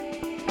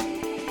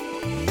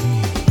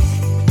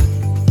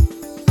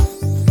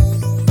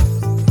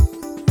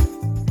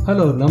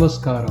Hello,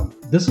 Namaskaram.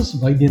 This is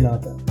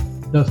Vaidyanathan,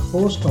 the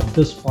host of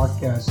this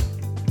podcast,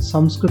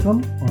 Sanskritam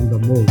on the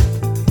Move.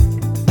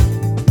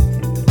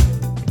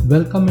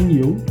 Welcoming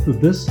you to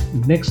this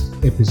next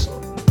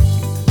episode.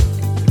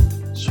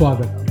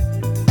 Swagatam.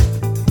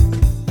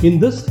 In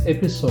this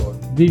episode,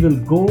 we will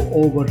go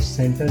over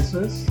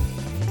sentences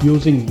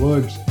using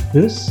words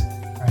this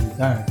and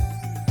that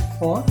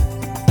for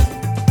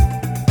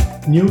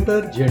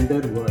neuter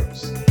gender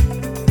words.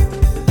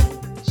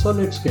 So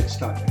let's get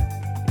started.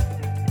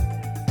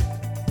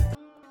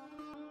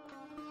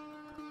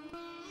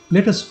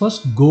 Let us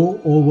first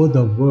go over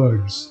the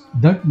words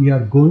that we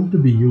are going to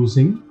be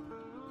using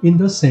in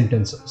the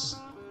sentences.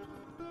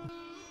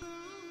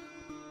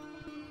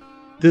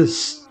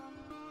 This,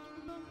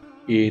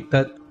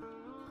 etat,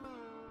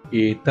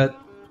 etat,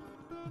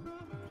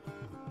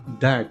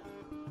 that,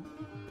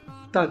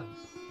 tat,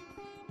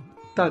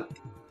 tat,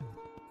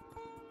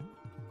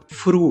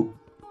 fruit,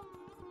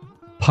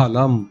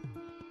 phalam,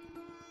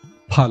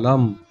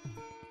 phalam,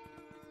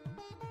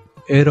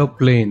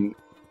 aeroplane,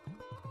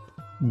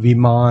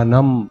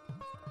 vimanam,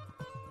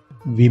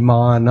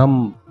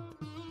 vimanam,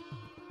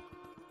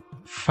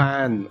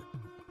 fan,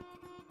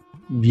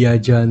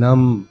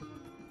 vyajanam,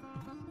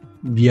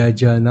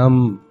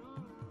 vyajanam,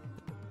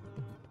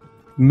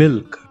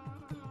 milk,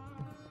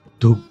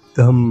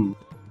 dugdham,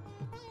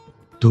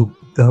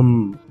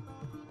 dugdham,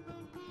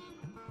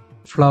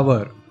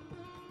 flower,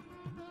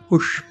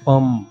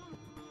 pushpam,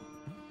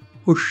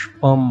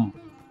 pushpam,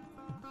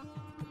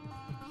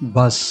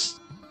 bus,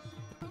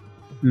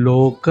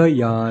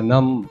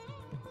 lokayanam,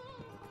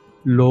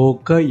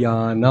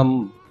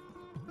 lokayanam,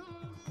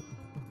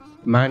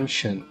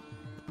 mansion,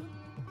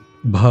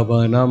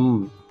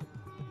 bhavanam,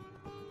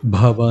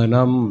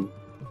 bhavanam,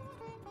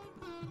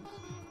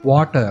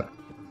 water,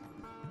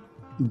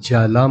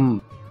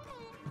 jalam,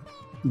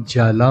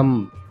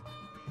 jalam,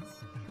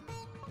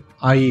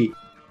 eye,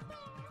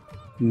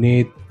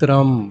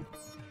 netram,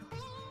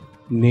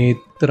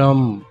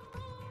 netram,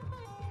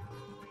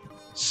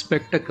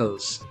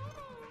 spectacles,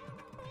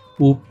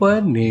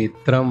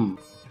 upanetram,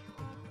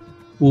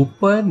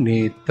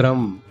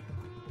 upanetram,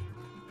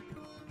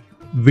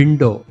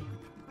 window,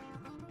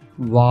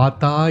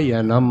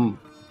 vatayanam,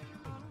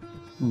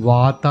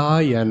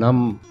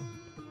 vatayanam,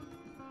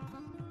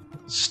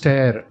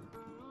 stair,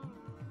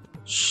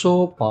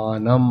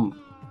 sopanam,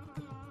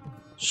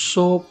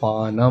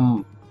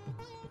 sopanam,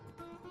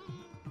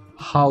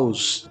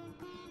 house,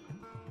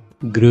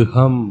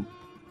 griham,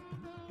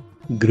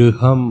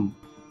 griham,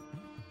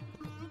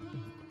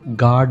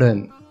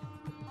 garden,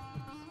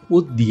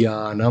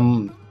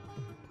 udyanam,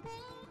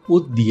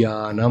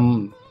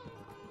 udyanam,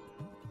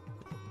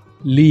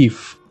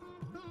 leaf,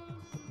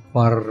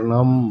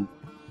 parnam,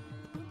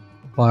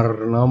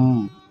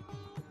 parnam,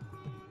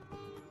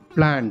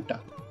 plant,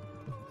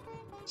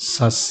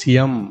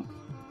 sasyam,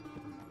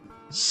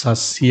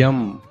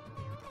 sasyam,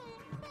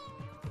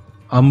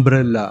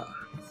 umbrella,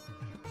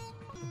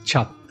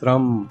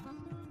 chatram,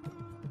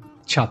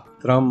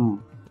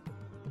 chatram,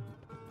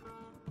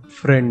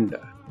 friend,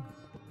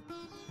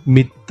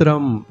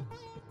 mitram,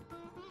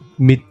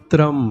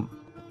 mitram,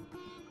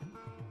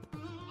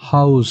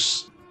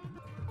 house,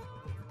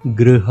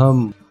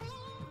 griham,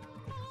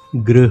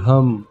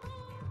 griham,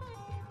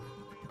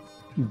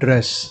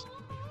 dress,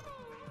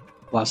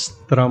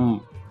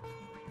 vastram,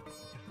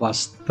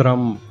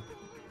 vastram,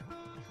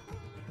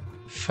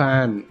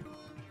 fan,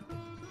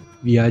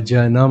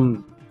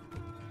 vyajanam,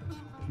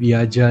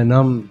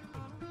 vyajanam,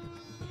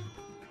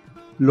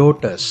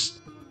 lotus,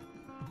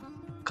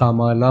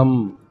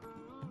 kamalam,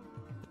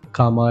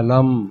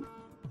 kamalam.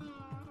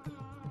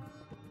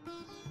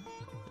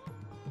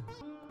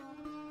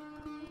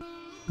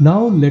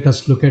 Now let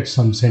us look at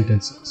some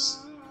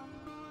sentences.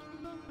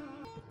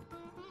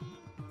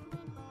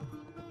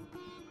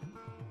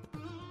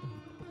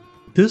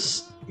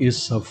 This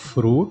is a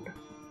fruit.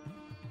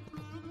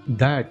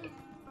 That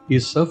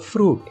is a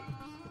fruit.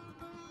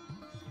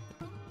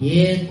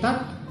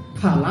 Etat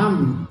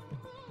phalam,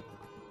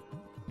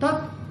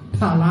 tat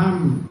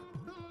phalam,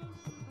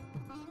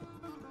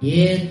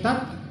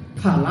 etat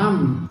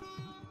phalam,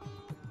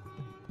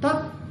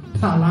 tat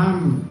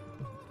phalam.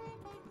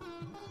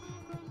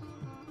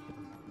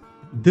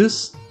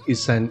 This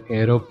is an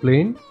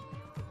aeroplane.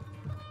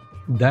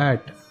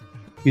 That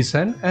is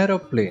an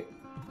aeroplane.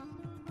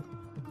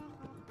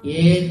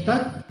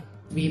 Etat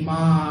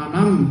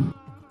vimanam,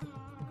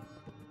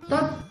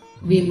 tat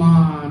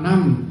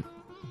vimanam,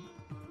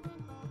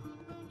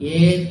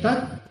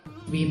 etat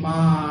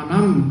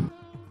vimanam,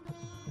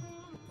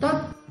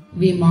 tat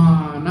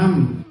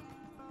vimanam.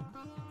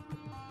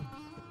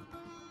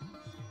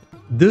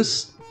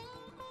 This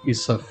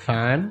is a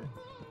fan.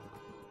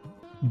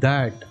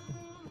 That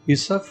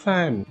is a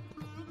fan.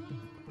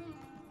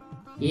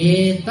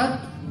 Etat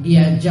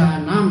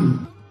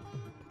vyajanam,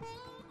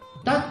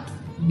 tat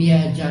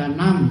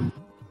vyajanam,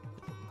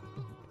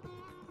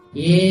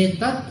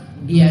 etat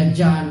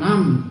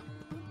vyajanam,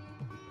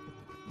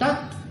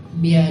 tat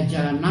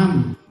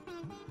vyajanam.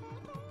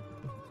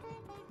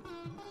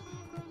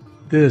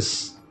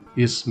 This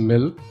is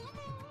milk.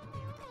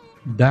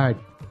 That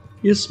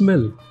is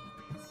milk.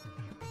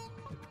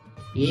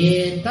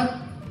 एतत्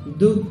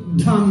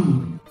दुग्धम्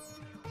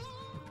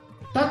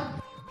तत्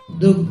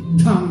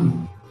दुग्धम्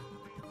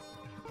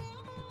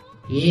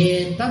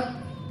एतत्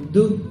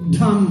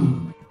दुग्धम्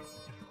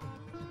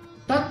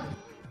तत्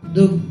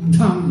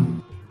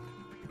दुग्धम्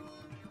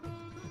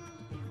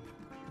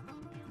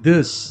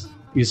This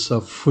is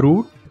a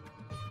fruit.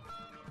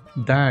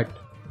 That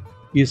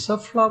is a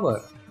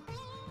flower.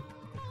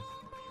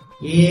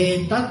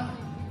 एतत्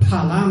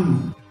फलम्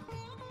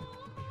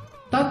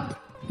तत्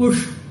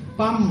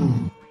पुष्पम्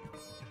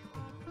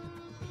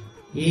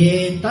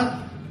एतत्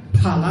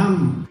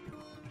फलम्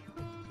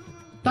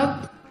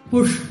तत्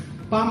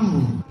पुष्पम्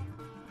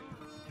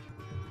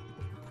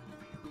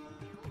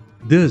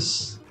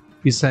This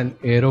is an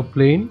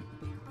aeroplane.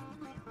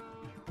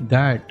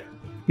 That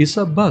is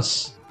a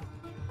bus.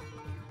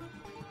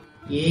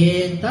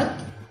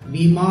 एतत्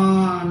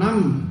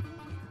विमानम्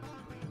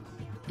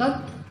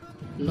तत्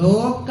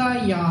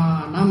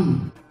लोकयानम्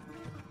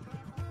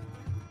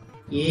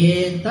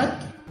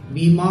एतत्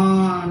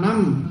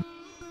विमानम्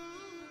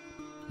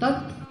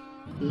तत्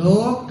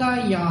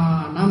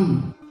लोकयानम्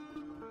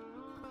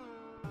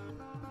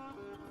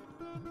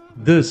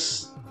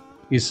This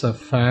is a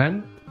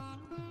fan.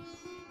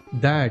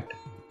 That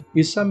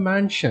is a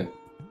mansion.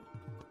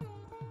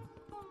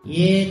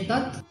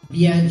 एतत्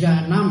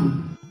व्यजनम्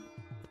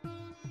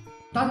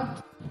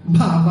तत्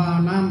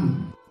भवनम्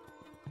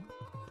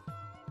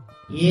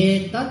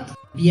एतत्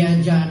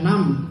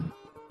व्यजनम्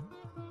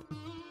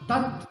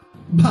तत्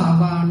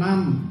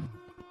भवनम्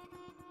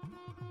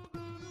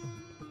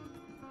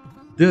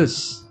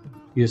This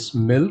is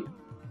milk.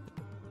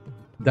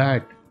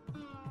 That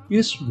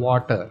is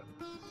water.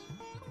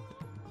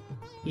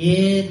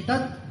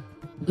 एतत्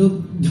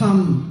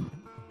दुग्धम्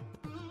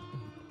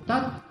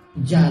तत्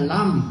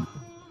जलम्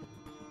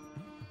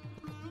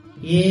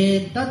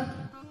एतत्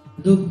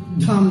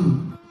दुग्धम्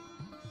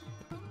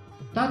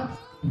तत्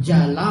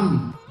जलम्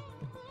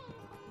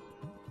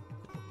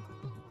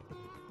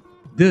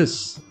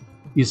This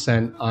is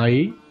an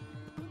eye.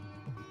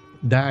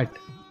 That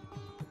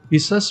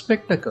is a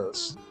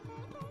spectacles.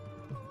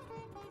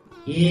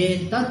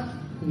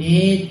 एतत्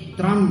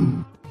नेत्रम्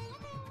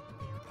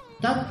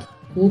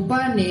तत्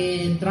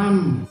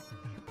उपनेत्रम्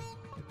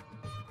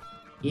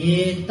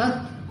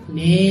एतत्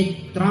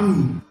नेत्रम्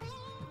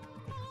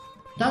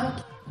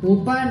तत्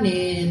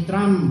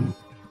उपनेत्रम्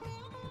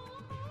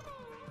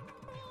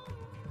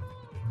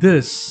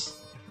This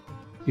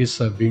is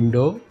a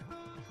window.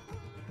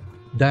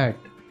 That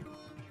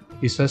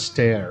is a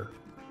stair.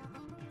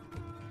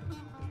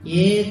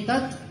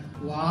 एतत्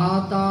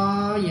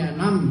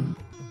वातायनम्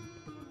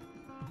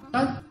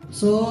तत्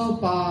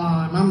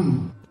सोपानम्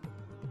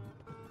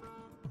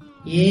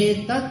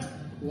एतत्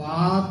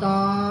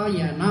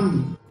वातायनम्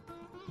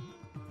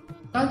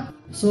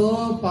तत्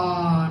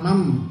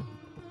सोपानम्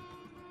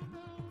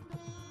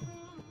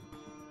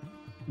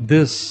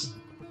This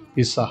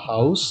is a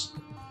house.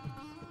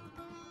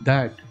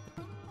 That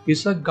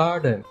is a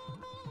garden.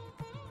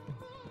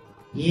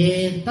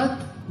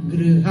 एतत्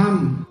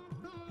गृहम्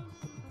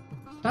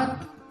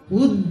तत्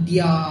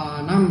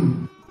उद्यानम्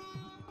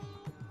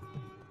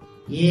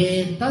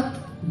एतत्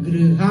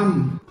गृहम्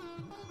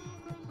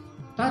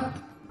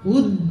तत्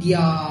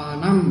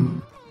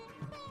उद्यानम्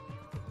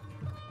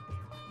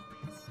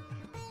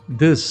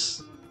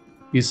This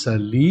is a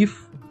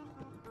leaf.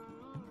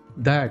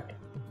 That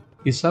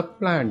is a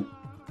plant.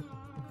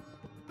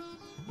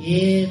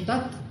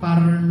 एतत्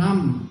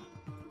पर्णम्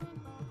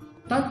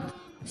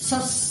तत्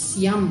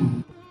सस्यम्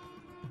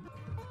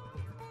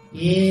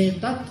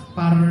एतत्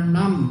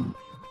पर्णम्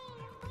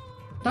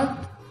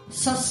तत्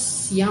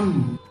सस्यम्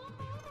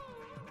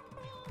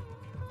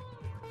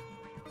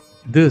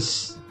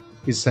This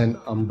is an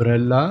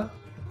umbrella.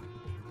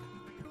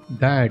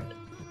 That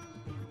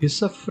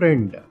is a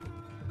friend.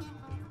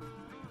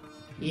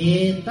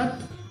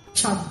 एतत्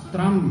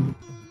छत्रम्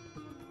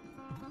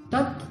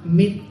तत्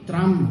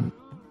मित्रम्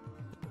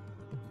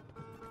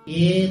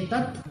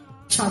एतत्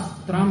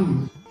छत्रम्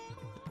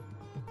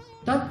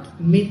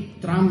तत्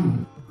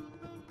मित्रम्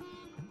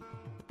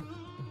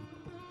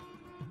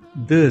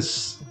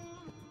This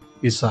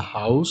is a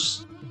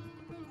house.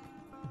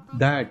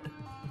 That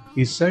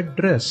is a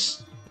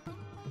dress.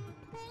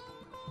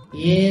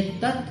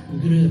 एतत्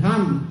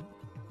गृहम्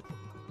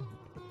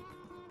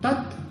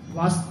तत्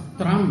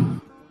वस्त्रम्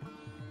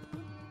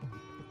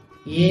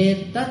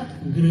एतत्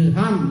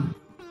गृहम्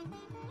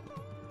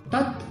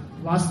तत्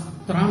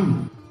वस्त्रम्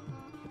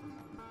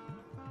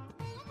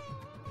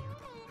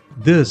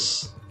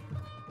This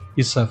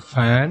is a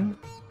fan.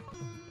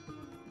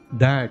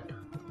 That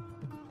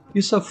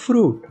is a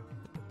fruit.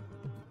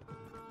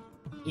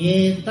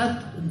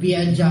 एतत्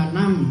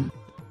व्यजनम्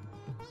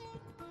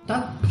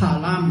तत्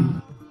फलम्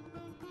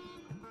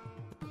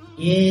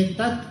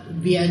एतत्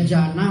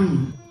व्यजनम्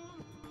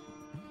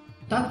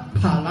तत्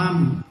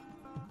फलम्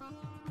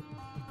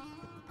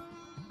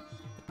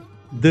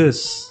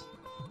This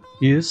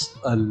is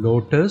a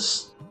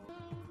lotus.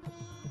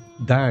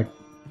 That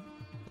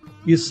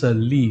is a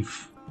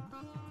leaf.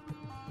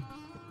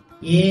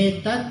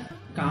 एतत्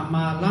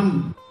कमलं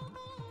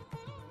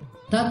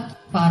तत्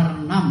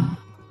पर्णं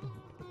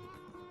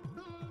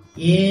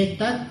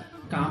एतत्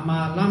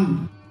कमलं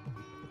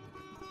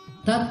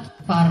तत्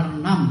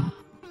पर्णं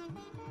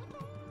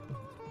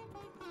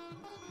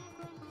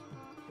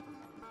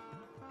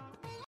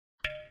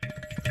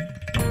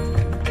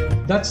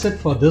That's it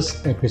for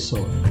this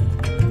episode.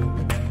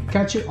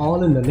 Catch you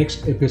all in the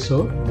next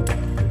episode.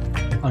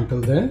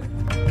 Until then,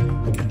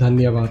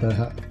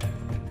 Dhanyavadaha.